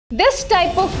This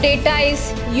type of data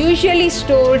is usually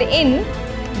stored in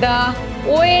the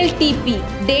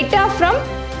OLTP, data from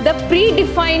the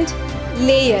predefined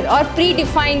layer or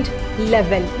predefined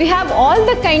level. We have all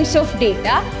the kinds of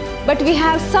data, but we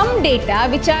have some data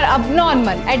which are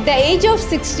abnormal. At the age of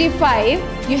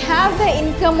 65, you have the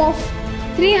income of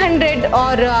 300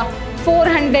 or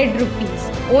 400 rupees.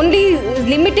 Only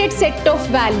limited set of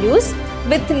values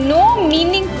with no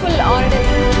meaningful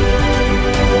ordering.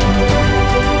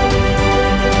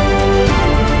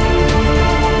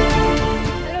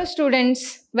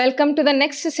 Students, welcome to the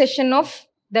next session of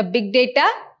the Big Data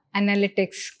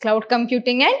Analytics, Cloud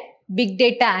Computing and Big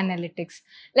Data Analytics.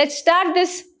 Let's start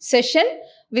this session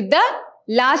with the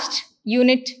last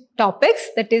unit topics,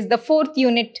 that is the fourth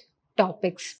unit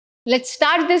topics. Let's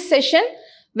start this session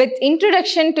with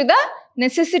introduction to the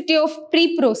necessity of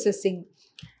pre-processing.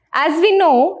 As we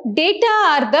know, data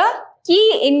are the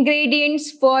key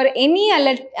ingredients for any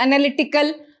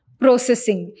analytical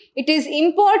processing. It is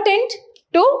important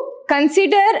to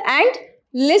consider and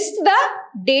list the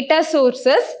data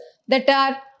sources that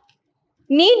are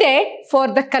needed for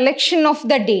the collection of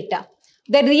the data.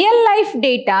 The real life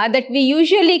data that we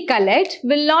usually collect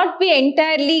will not be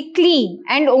entirely clean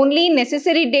and only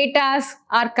necessary data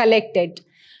are collected.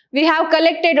 We have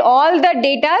collected all the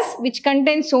data which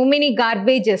contain so many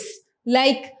garbages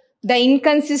like the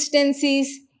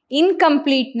inconsistencies,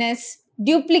 incompleteness,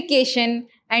 duplication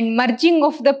and merging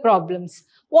of the problems.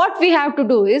 What we have to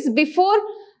do is, before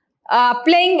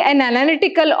applying an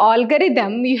analytical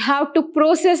algorithm, you have to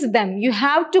process them. You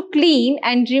have to clean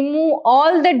and remove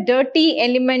all the dirty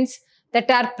elements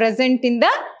that are present in the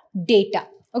data.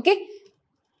 Okay?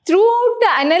 Throughout the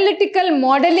analytical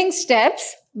modeling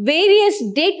steps, various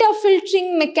data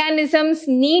filtering mechanisms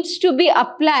needs to be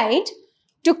applied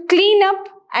to clean up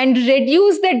and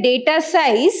reduce the data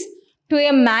size to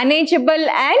a manageable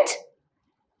and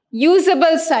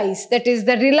usable size. That is,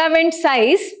 the relevant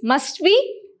size must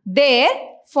be there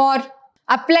for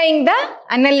applying the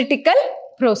analytical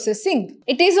processing.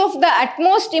 It is of the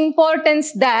utmost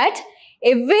importance that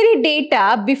every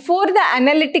data before the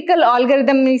analytical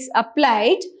algorithm is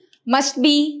applied must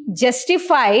be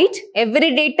justified.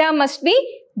 Every data must be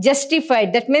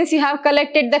justified. That means you have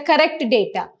collected the correct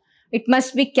data. It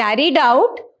must be carried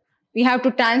out. We have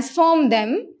to transform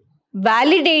them,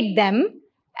 validate them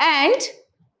and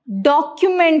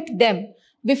document them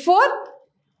before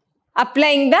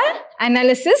applying the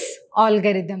analysis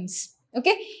algorithms.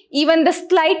 Okay? Even the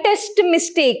slightest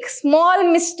mistake,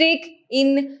 small mistake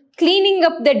in cleaning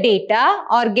up the data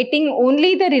or getting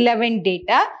only the relevant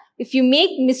data, if you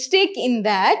make mistake in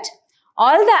that,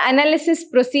 all the analysis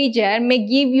procedure may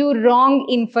give you wrong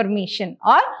information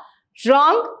or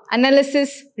wrong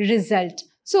analysis result.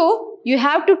 So, you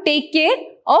have to take care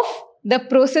of the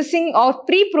processing or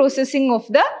pre-processing of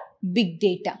the big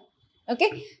data.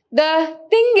 Okay. The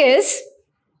thing is,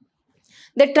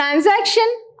 the transaction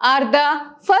are the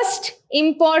first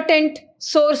important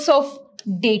source of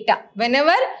data.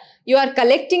 Whenever you are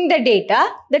collecting the data,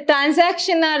 the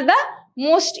transaction are the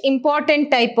most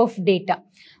important type of data.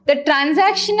 The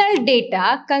transactional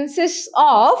data consists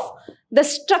of the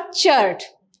structured.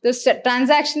 The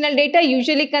transactional data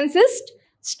usually consists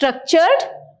structured,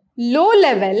 low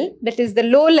level, that is the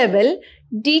low level,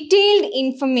 detailed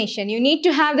information. You need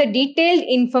to have the detailed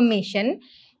information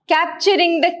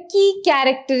capturing the key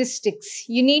characteristics.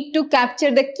 You need to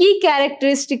capture the key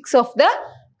characteristics of the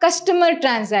customer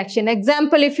transaction.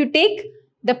 Example, if you take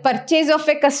the purchase of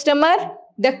a customer,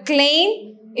 the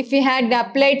claim, if you had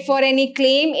applied for any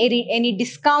claim, any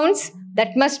discounts,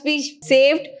 that must be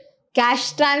saved.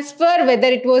 Cash transfer, whether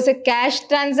it was a cash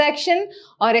transaction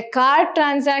or a card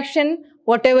transaction,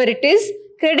 whatever it is,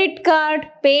 credit card,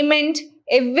 payment,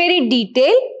 every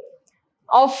detail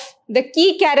of the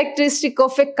key characteristic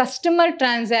of a customer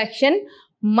transaction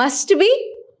must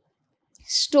be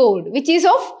stored, which is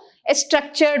of a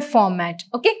structured format.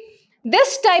 Okay.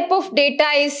 This type of data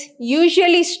is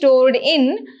usually stored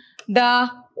in the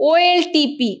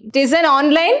OLTP. It is an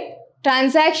online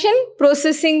transaction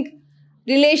processing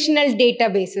relational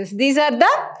databases. These are the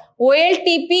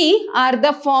OLTP are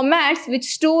the formats which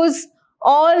stores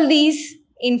all these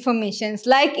informations.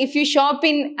 Like if you shop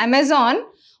in Amazon,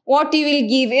 what you will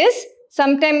give is,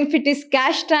 sometimes if it is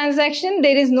cash transaction,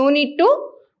 there is no need to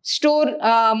store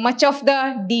much of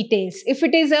the details. If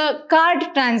it is a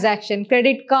card transaction,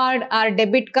 credit card or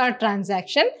debit card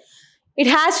transaction, it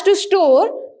has to store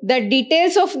the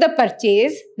details of the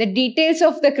purchase, the details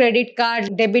of the credit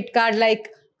card, debit card, like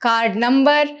card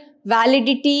number,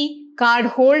 validity, card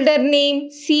holder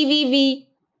name, CVV,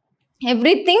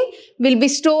 everything will be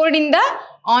stored in the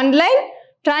online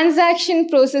transaction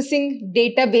processing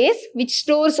database which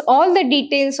stores all the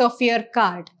details of your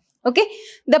card. Okay,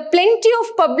 the plenty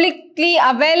of publicly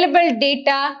available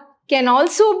data can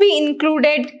also be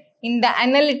included in the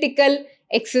analytical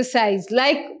exercise,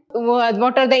 like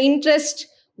what are the interest,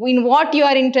 in what you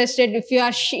are interested. If you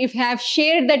have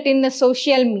shared that in the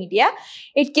social media,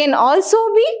 it can also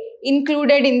be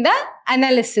included in the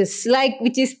analysis, like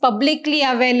which is publicly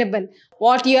available.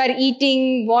 What you are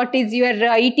eating, what is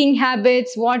your eating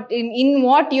habits, in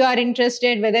what you are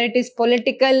interested, whether it is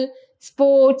political,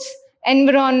 sports,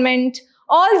 environment,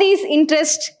 all these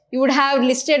interests you would have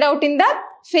listed out in the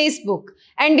Facebook,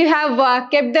 and you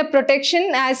have kept the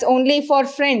protection as only for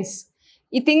friends.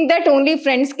 You think that only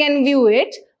friends can view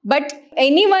it, but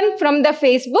anyone from the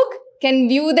Facebook can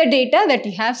view the data that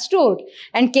you have stored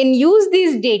and can use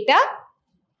these data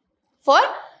for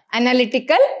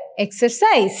analytical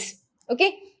exercise.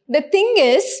 Okay, the thing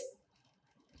is,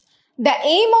 the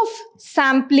aim of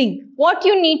sampling, what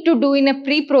you need to do in a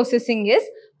pre-processing is,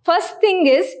 first thing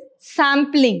is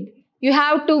sampling. You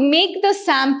have to make the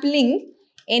sampling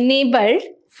enabled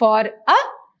for a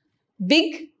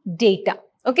big data.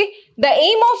 Okay, the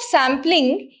aim of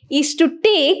sampling is to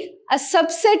take a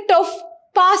subset of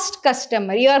past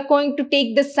customer. You are going to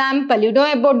take the sample. You know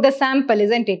about the sample,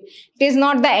 isn't it? It is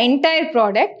not the entire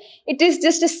product. It is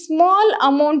just a small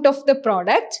amount of the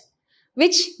product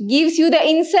which gives you the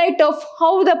insight of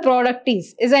how the product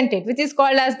is, isn't it? Which is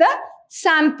called as the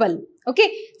sample.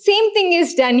 Okay, same thing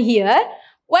is done here.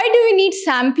 Why do we need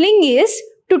sampling is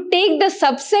to take the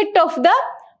subset of the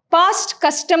past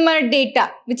customer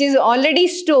data which is already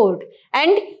stored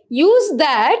and use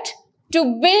that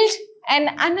to build an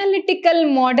analytical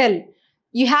model.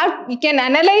 You can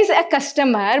analyze a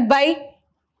customer by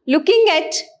looking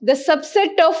at the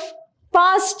subset of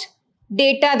past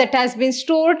data that has been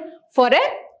stored for a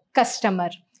customer.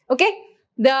 Okay,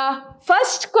 the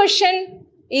first question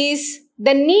is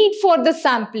the need for the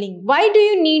sampling. Why do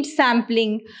you need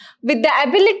sampling? With the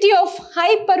ability of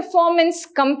high performance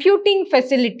computing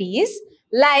facilities,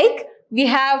 like we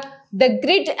have the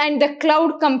grid and the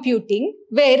cloud computing,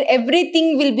 where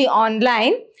everything will be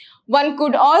online, one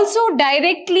could also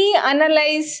directly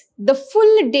analyze the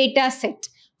full data set.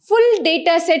 Full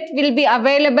data set will be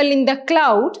available in the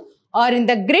cloud or in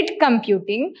the grid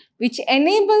computing, which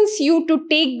enables you to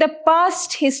take the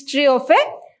past history of a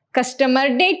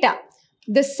customer data.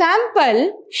 The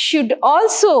sample should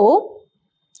also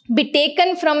be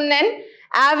taken from an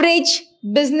average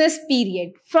business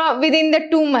period within the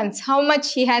 2 months, how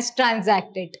much he has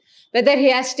transacted, whether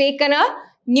he has taken a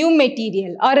new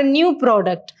material or a new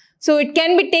product. So it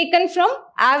can be taken from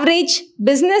average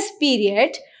business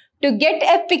period to get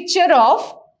a picture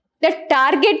of the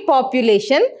target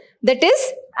population that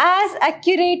is as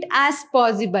accurate as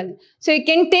possible. So you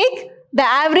can take the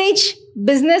average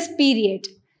business period.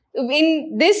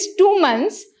 In this 2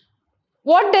 months,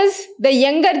 what does the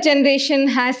younger generation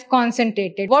has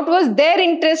concentrated? What was their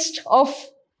interest of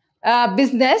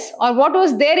business, or what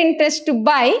was their interest to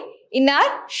buy in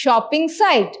our shopping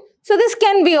site? So this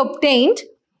can be obtained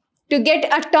to get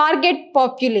a target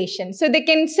population. So they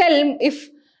can sell, if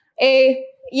a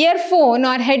earphone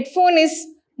or headphone is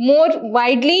more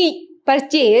widely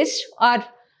purchased or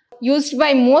used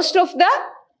by most of the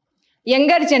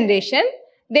younger generation,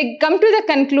 they come to the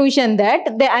conclusion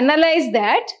that they analyze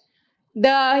that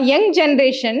the young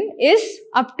generation is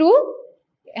up to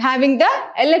having the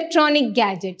electronic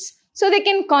gadgets. So they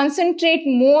can concentrate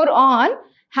more on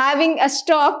having a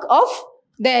stock of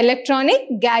the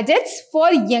electronic gadgets for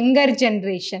younger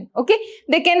generation. Okay,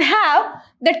 they can have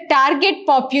the target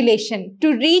population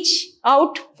to reach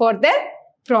out for their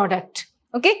product.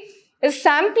 Okay, the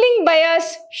sampling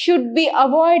bias should be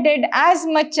avoided as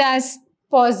much as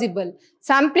possible.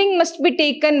 Sampling must be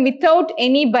taken without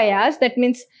any bias. That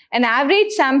means an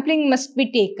average sampling must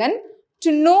be taken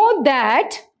to know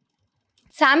that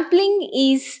sampling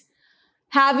is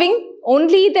having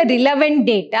only the relevant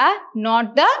data,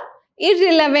 not the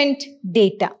irrelevant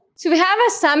data. So we have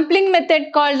a sampling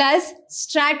method called as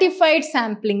stratified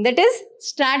sampling. That is,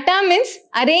 strata means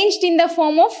arranged in the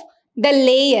form of the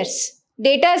layers.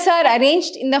 Data are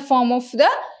arranged in the form of the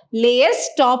layers,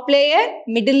 top layer,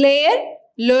 middle layer,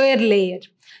 lower layer.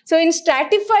 So in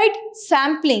stratified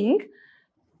sampling,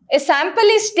 a sample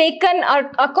is taken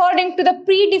according to the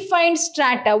predefined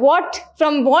strata.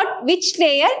 Which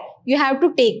layer you have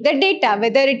to take the data,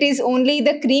 whether it is only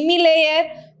the creamy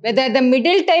layer, whether the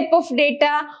middle type of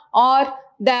data, or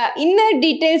the inner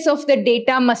details of the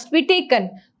data must be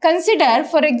taken. Consider,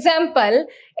 for example,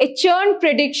 a churn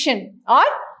prediction or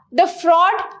the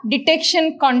fraud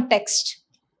detection context,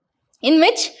 in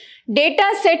which data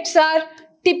sets are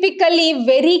typically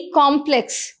very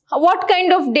complex. What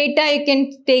kind of data you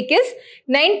can take is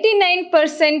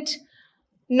 99%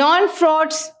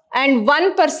 non-frauds and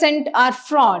 1% are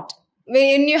fraud.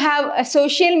 When you have a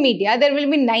social media, there will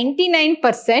be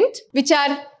 99% which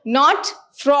are not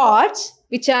frauds,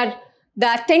 which are the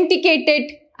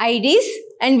authenticated IDs,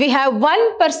 and we have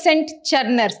 1%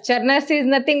 churners. Churners is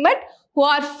nothing but who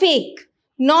are fake,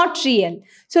 not real.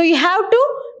 So you have to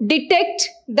detect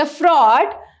the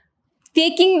fraud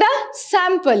taking the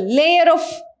sample. Layer of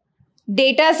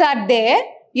data are there.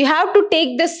 You have to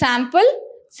take the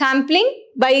sampling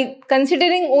by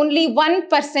considering only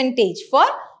 1% for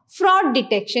fraud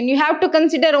detection. You have to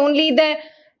consider only the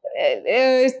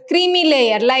creamy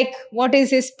layer, like what is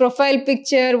his profile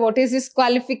picture, what is his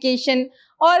qualification,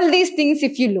 all these things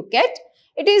if you look at.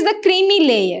 It is the creamy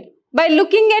layer. By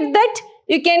looking at that,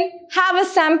 you can have a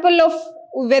sample of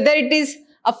whether it is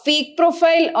a fake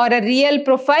profile or a real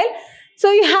profile.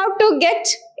 So you have to get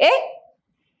a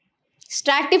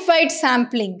stratified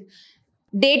sampling.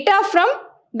 Data from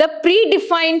the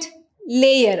predefined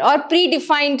layer or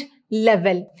predefined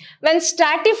level. When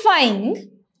stratifying,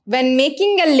 when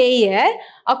making a layer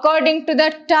according to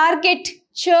the target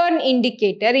churn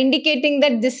indicator, indicating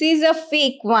that this is a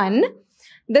fake one,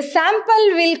 the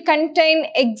sample will contain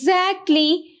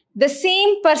exactly the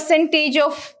same percentage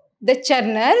of the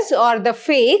churners or the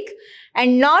fake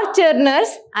and not churners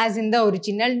as in the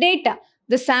original data.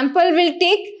 The sample will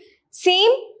take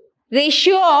same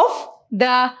ratio of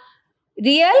the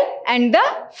real and the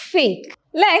fake.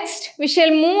 Next, we shall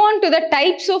move on to the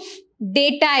types of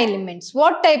data elements.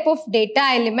 What type of data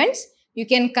elements you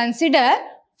can consider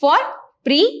for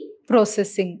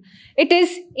pre-processing? It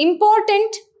is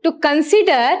important to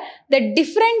consider the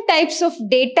different types of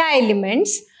data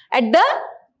elements at the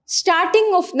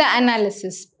starting of the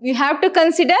analysis. You have to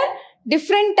consider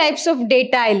different types of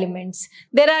data elements.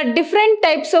 There are different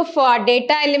types of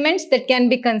data elements that can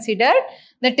be considered.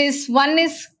 That is, one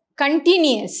is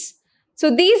continuous.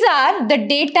 So these are the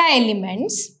data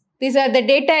elements. These are the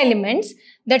data elements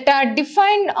that are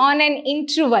defined on an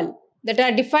interval, that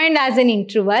are defined as an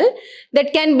interval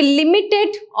that can be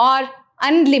limited or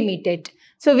unlimited.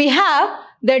 So we have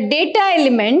the data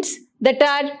elements that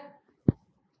are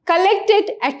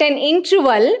collected at an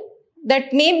interval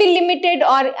that may be limited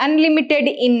or unlimited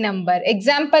in number.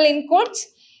 Example includes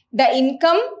the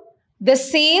income, the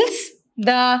sales,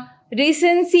 the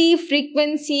recency,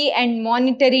 frequency and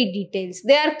monetary details.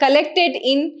 They are collected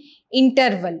in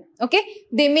interval. Okay,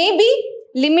 they may be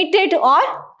limited or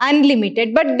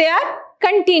unlimited, but they are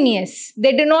continuous.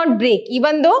 They do not break,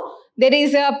 even though there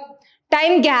is a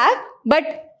time gap,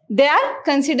 but they are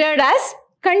considered as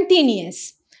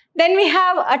continuous. Then we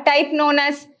have a type known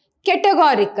as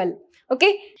categorical.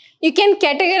 Okay, you can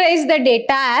categorize the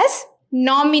data as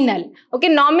nominal. Okay,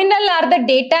 nominal are the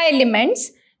data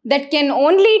elements that can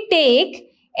only take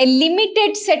a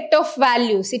limited set of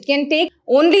values. It can take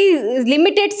only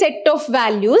limited set of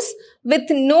values with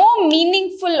no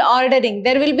meaningful ordering.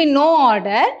 There will be no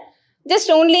order, just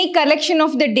only collection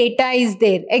of the data is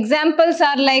there. Examples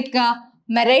are like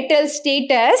marital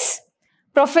status,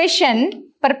 profession,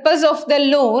 purpose of the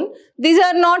loan. These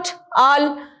are not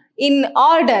all in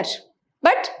order,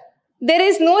 but there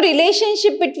is no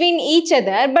relationship between each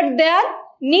other, but they are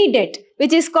needed,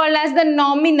 which is called as the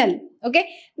nominal. Okay,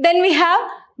 then we have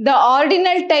the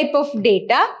ordinal type of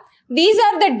data. These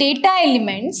are the data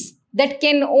elements that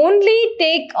can only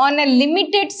take on a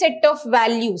limited set of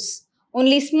values,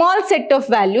 only small set of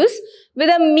values with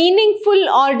a meaningful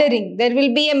ordering. There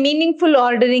will be a meaningful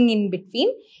ordering in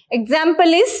between. Example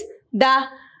is the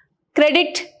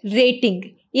credit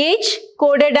rating. Age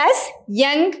coded as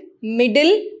young,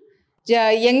 middle,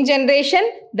 young generation,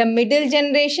 the middle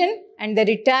generation and the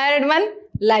retired one,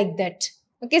 like that.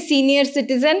 Okay, senior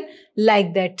citizen,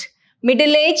 like that.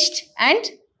 Middle-aged and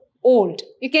old.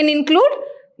 You can include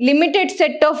limited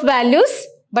set of values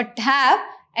but have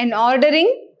an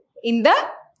ordering in the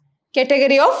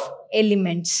category of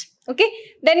elements. Okay,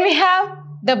 then we have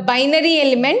the binary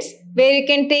elements where you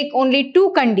can take only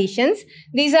two conditions.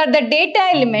 These are the data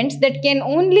elements that can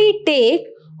only take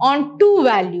on two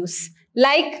values,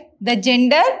 like the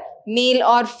gender, male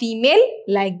or female,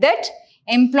 like that.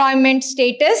 Employment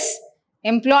status,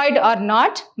 employed or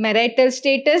not. Marital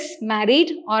status,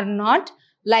 married or not,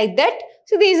 like that.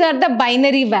 So these are the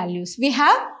binary values. We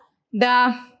have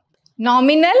the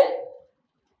nominal,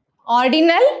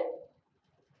 ordinal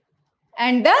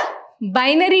and the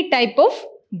binary type of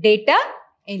data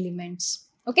elements.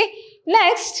 Okay.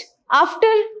 Next, after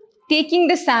taking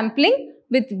the sampling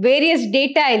with various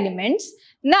data elements,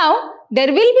 Now, there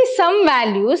will be some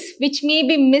values which may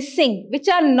be missing, which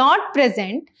are not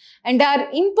present and are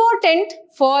important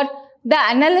for the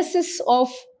analysis of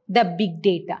the big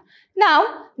data. Now,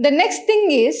 the next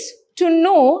thing is to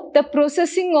know the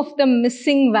processing of the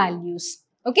missing values.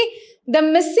 Okay, the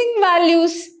missing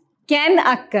values can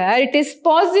occur. It is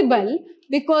possible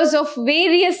because of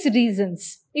various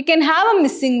reasons. You can have a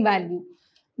missing value.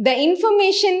 The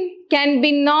information can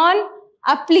be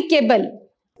non-applicable.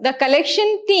 The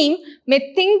collection team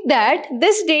may think that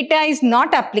this data is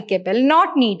not applicable,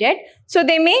 not needed, so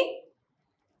they may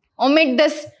omit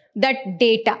that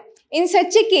data. In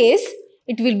such a case,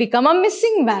 it will become a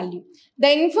missing value.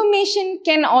 The information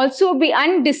can also be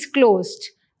undisclosed.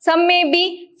 Some may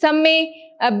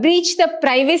breach the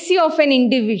privacy of an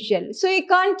individual. So you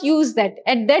can't use that.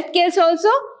 At that case also,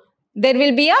 there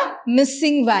will be a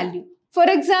missing value. For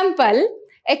example,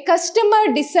 a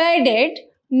customer decided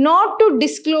not to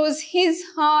disclose his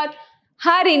or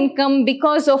her income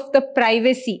because of the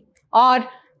privacy or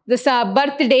the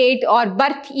birth date or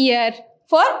birth year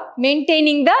for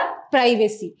maintaining the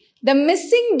privacy. The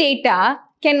missing data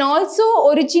can also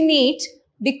originate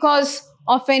because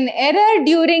of an error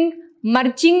during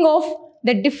merging of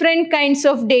the different kinds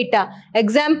of data.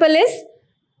 Example is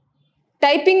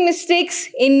typing mistakes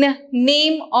in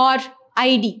name or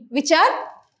ID, which are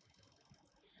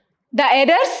the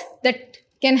errors that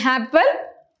can happen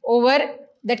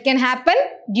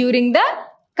during the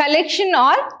collection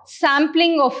or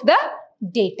sampling of the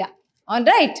data. All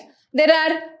right. There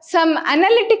are some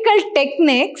analytical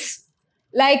techniques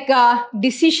like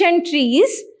decision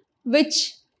trees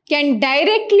which can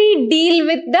directly deal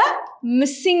with the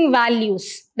missing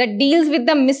values,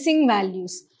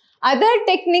 Other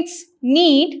techniques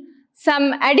need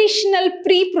some additional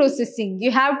pre-processing.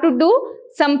 You have to do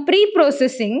some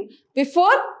pre-processing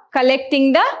before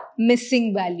collecting the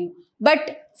missing value.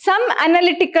 But some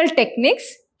analytical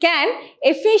techniques can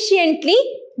efficiently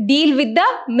deal with the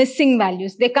missing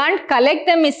values. They can't collect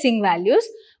the missing values,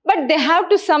 but they have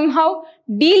to somehow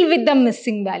deal with the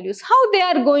missing values. How they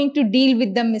are going to deal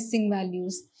with the missing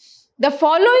values? The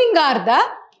following are the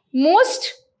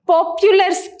most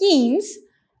popular schemes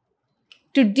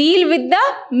to deal with the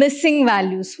missing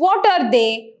values. What are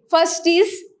they? First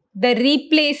is the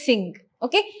replacing,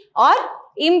 okay, or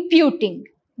imputing.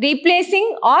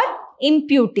 Replacing or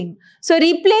imputing. So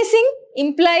replacing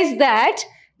implies that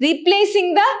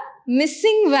replacing the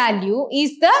missing value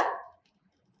is the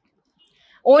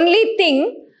only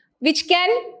thing which can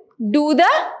do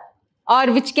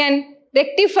which can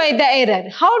rectify the error.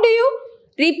 How do you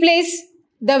replace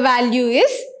the value?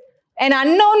 Is an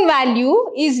unknown value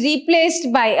is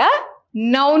replaced by a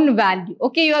known value.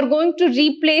 Okay, you are going to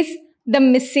replace the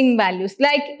missing values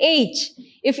like age.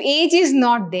 If age is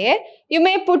not there, you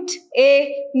may put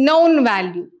a known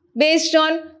value based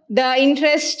on the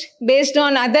interest, based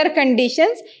on other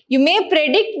conditions. You may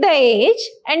predict the age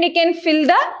and you can fill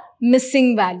the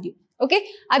missing value. Okay.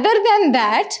 Other than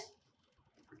that,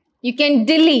 you can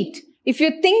delete. If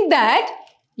you think that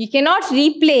you cannot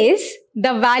replace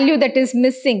the value that is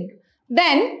missing,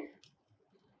 then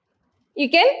you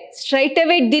can straight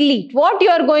away delete. What you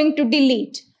are going to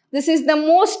delete? This is the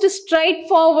most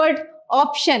straightforward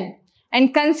option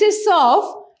and consists of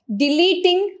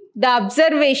deleting the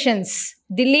observations,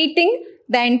 deleting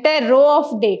the entire row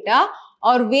of data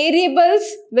or variables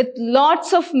with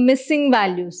lots of missing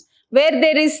values. Where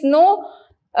there is no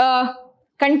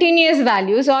continuous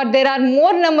values or there are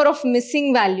more number of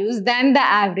missing values than the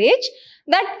average,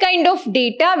 that kind of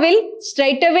data will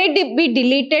straight away be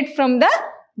deleted from the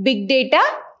big data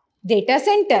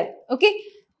center. Okay.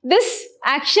 This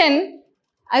action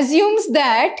assumes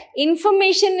that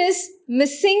information is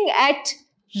missing at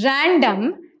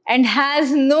random and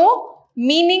has no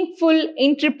meaningful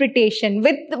interpretation.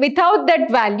 Without that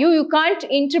value, you can't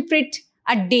interpret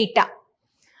a data.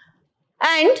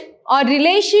 And or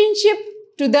relationship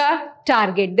to the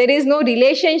target. There is no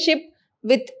relationship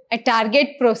with a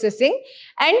target processing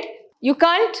and you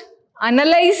can't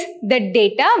analyze the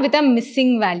data with a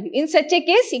missing value. In such a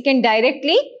case, you can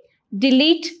directly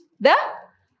delete the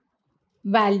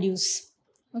values.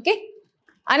 Okay.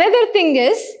 Another thing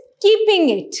is keeping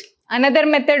it. Another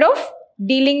method of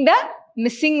dealing the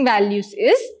missing values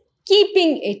is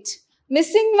keeping it.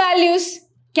 Missing values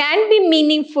can be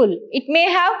meaningful. It may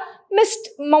have missed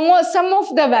some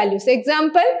of the values.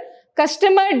 Example,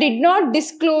 customer did not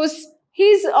disclose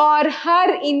his or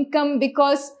her income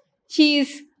because he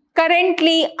is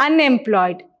currently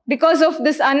unemployed. Because of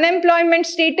this unemployment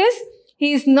status,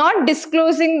 he is not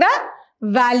disclosing the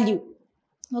value.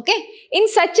 Okay. In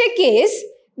such a case,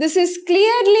 this is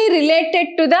clearly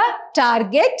related to the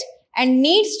target and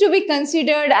needs to be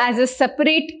considered as a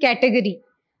separate category.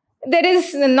 There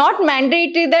is not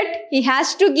mandatory that he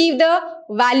has to give the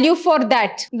value for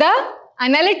that. The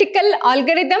analytical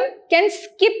algorithm can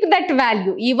skip that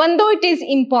value even though it is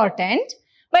important,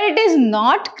 but it is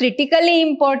not critically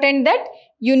important that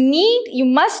you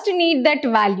must need that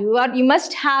value or you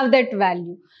must have that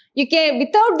value. You can,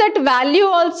 without that value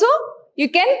also, you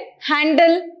can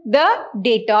handle the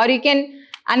data or you can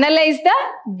analyze the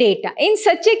data. In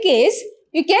such a case,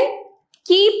 you can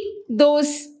keep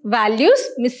those values,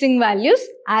 missing values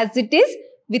as it is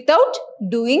without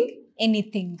doing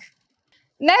anything.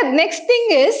 Now, next thing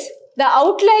is the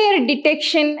outlier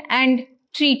detection and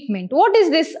treatment. What is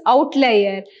this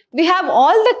outlier? We have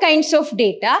all the kinds of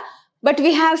data, but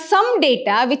we have some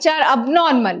data which are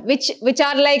abnormal, which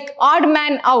are like odd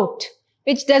man out,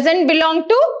 which doesn't belong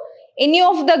to any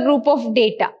of the group of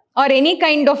data or any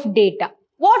kind of data.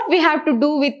 What we have to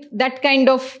do with that kind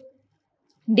of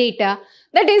data?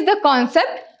 That is the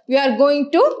concept we are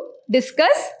going to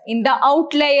discuss in the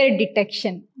outlier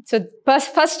detection. So,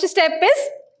 first step is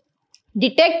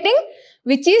detecting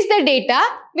which is the data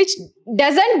which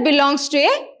doesn't belongs to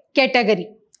a category.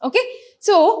 Okay.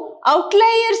 So,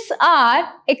 outliers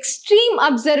are extreme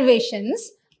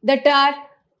observations that are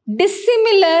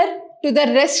dissimilar to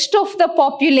the rest of the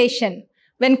population.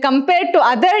 When compared to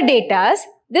other data,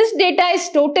 this data is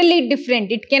totally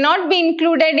different. It cannot be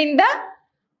included in the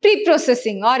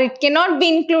pre-processing or it cannot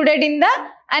be included in the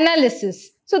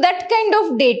analysis. So, that kind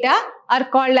of data are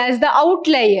called as the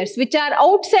outliers, which are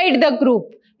outside the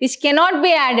group, which cannot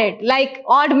be added, like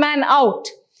odd man out.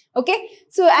 Okay.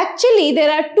 So, actually there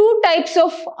are two types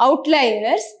of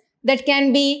outliers that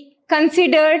can be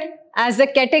considered as a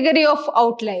category of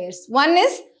outliers. One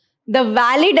is the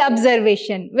valid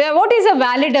observation. What is a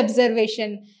valid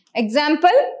observation? Example,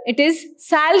 it is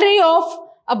salary of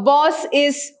a boss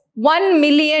is $1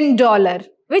 million,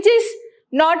 which is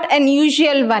not an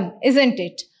usual one, isn't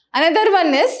it? Another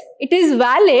one is, it is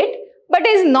valid, but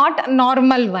is not a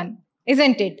normal one,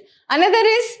 isn't it? Another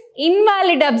is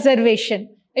invalid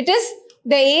observation. It is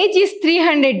the age is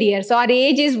 300 years or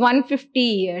age is 150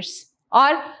 years or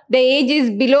the age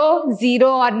is below 0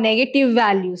 or negative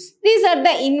values. These are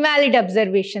the invalid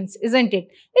observations, isn't it?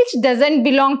 Which doesn't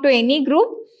belong to any group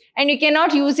and you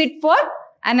cannot use it for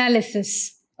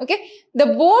analysis. Okay. The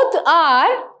both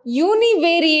are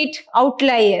univariate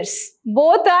outliers.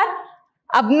 Both are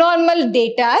abnormal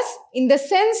data in the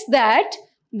sense that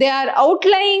they are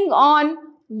outlying on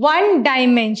one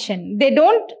dimension. They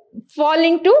don't fall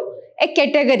into a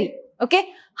category. Okay.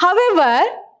 However,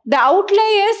 the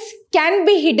outliers can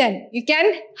be hidden. You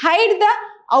can hide the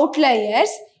outliers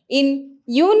in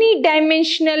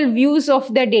unidimensional views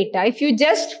of the data. If you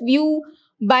just view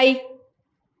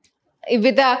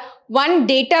with a one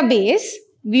database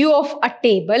view of a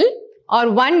table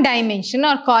or one dimension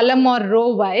or column or row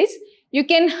wise, you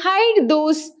can hide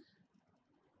those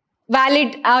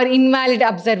valid or invalid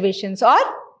observations or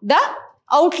the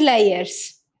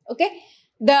outliers. Okay.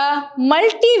 The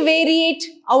multivariate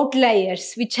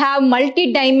outliers which have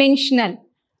multidimensional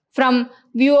from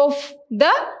view of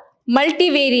the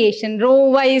multivariation, row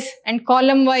wise and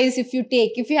column wise if you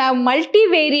have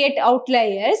multivariate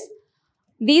outliers,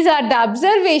 these are the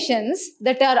observations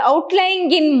that are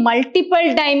outlying in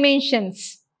multiple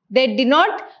dimensions. They do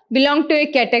not belong to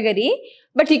a category,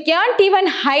 but you can't even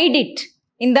hide it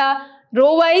in the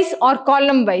row wise or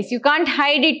column wise. You can't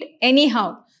hide it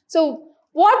anyhow. So,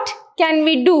 what can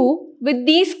we do with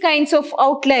these kinds of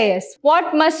outliers?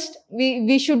 What must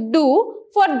we should do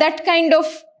for that kind of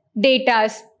data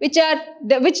which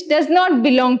does not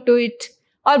belong to it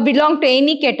or belong to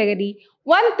any category?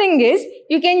 One thing is,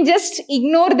 you can just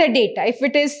ignore the data. If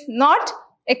it is not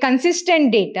a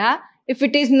consistent data, if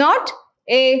it is not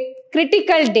a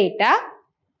critical data,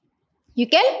 you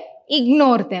can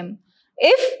ignore them.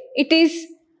 If it is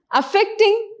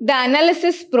affecting the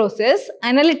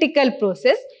analytical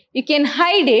process, you can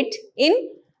hide it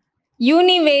in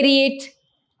univariate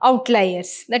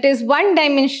outliers. That is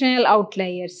one-dimensional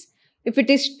outliers. If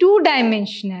it is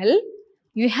two-dimensional,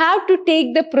 you have to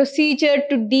take the procedure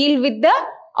to deal with the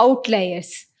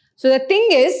outliers. So the thing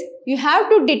is, you have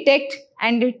to detect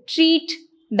and treat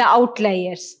the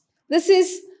outliers. This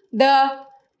is the,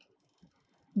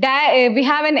 we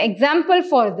have an example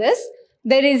for this.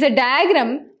 There is a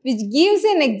diagram which gives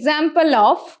an example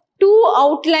of two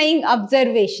outlying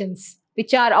observations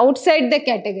which are outside the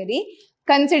category,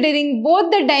 considering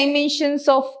both the dimensions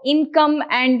of income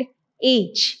and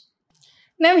age.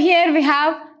 Now here we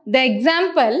have the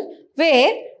example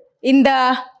where in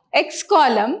the X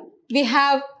column we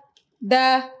have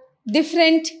the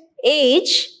different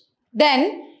age,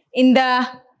 then in the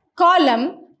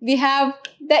column, we have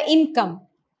the income.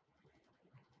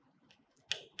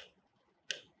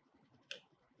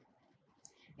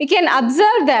 We can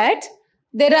observe that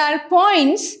there are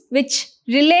points which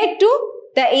relate to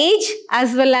the age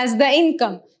as well as the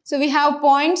income. So we have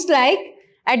points like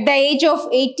at the age of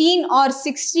 18 or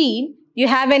 16, you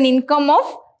have an income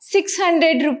of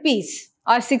 600 rupees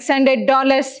or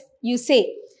 $600 you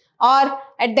say. Or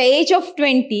at the age of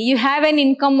 20, you have an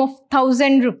income of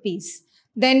 1000 rupees.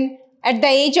 Then at the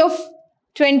age of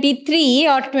 23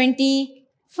 or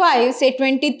 25, say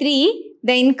 23,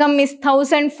 the income is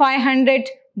 $1,500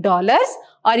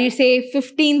 or you say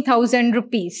 15,000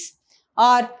 rupees.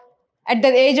 Or at the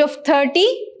age of 30,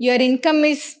 your income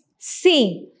is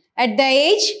same. At the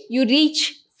age you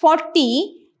reach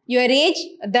 40,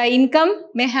 the income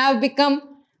may have become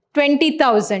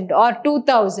 20,000 or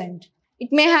 2,000. It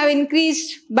may have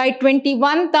increased by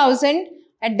 21,000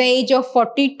 at the age of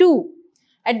 42.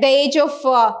 At the age of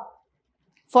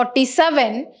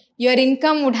 47, your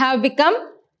income would have become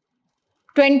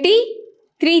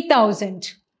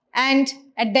 23,000. And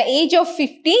at the age of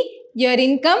 50, your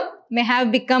income may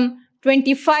have become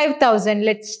 25,000,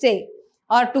 let's say,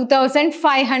 or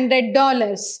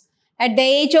 $2,500. At the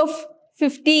age of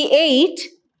 58,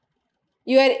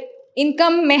 your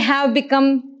income may have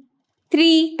become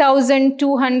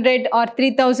 $3,200 or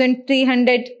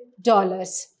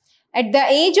 $3,300. At the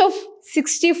age of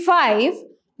 65,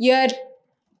 your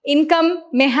income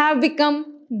may have become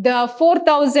the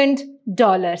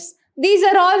 $4,000. These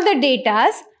are all the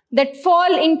data that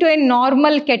fall into a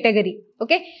normal category.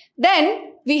 Okay.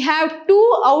 Then we have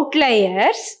two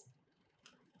outliers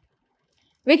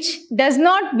which does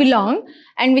not belong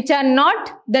and which are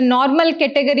not the normal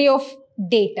category of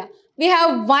data. We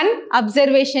have one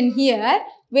observation here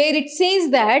where it says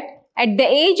that at the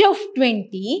age of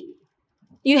 20,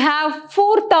 you have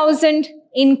 4,000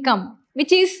 income,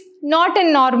 which is not a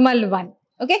normal one.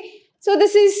 Okay. So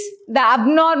this is the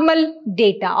abnormal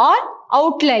data or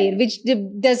outlier which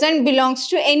doesn't belongs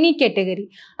to any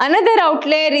category. Another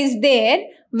outlier is there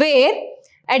where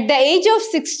at the age of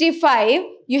 65,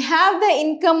 you have the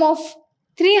income of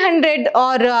 300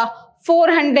 or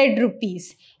 400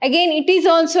 rupees. Again, it is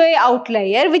also an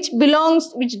outlier which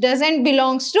doesn't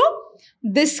belongs to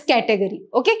this category.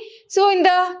 Okay. So in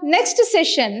the next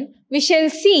session, we shall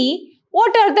see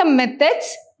what are the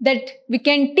methods that we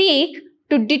can take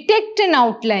to detect an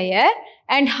outlier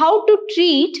and how to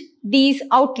treat these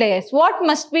outliers. What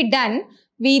must be done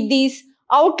with these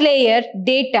outlier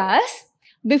data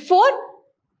before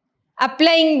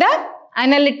applying the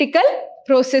analytical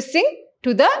processing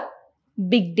to the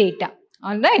big data.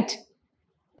 All right.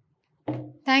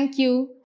 Thank you.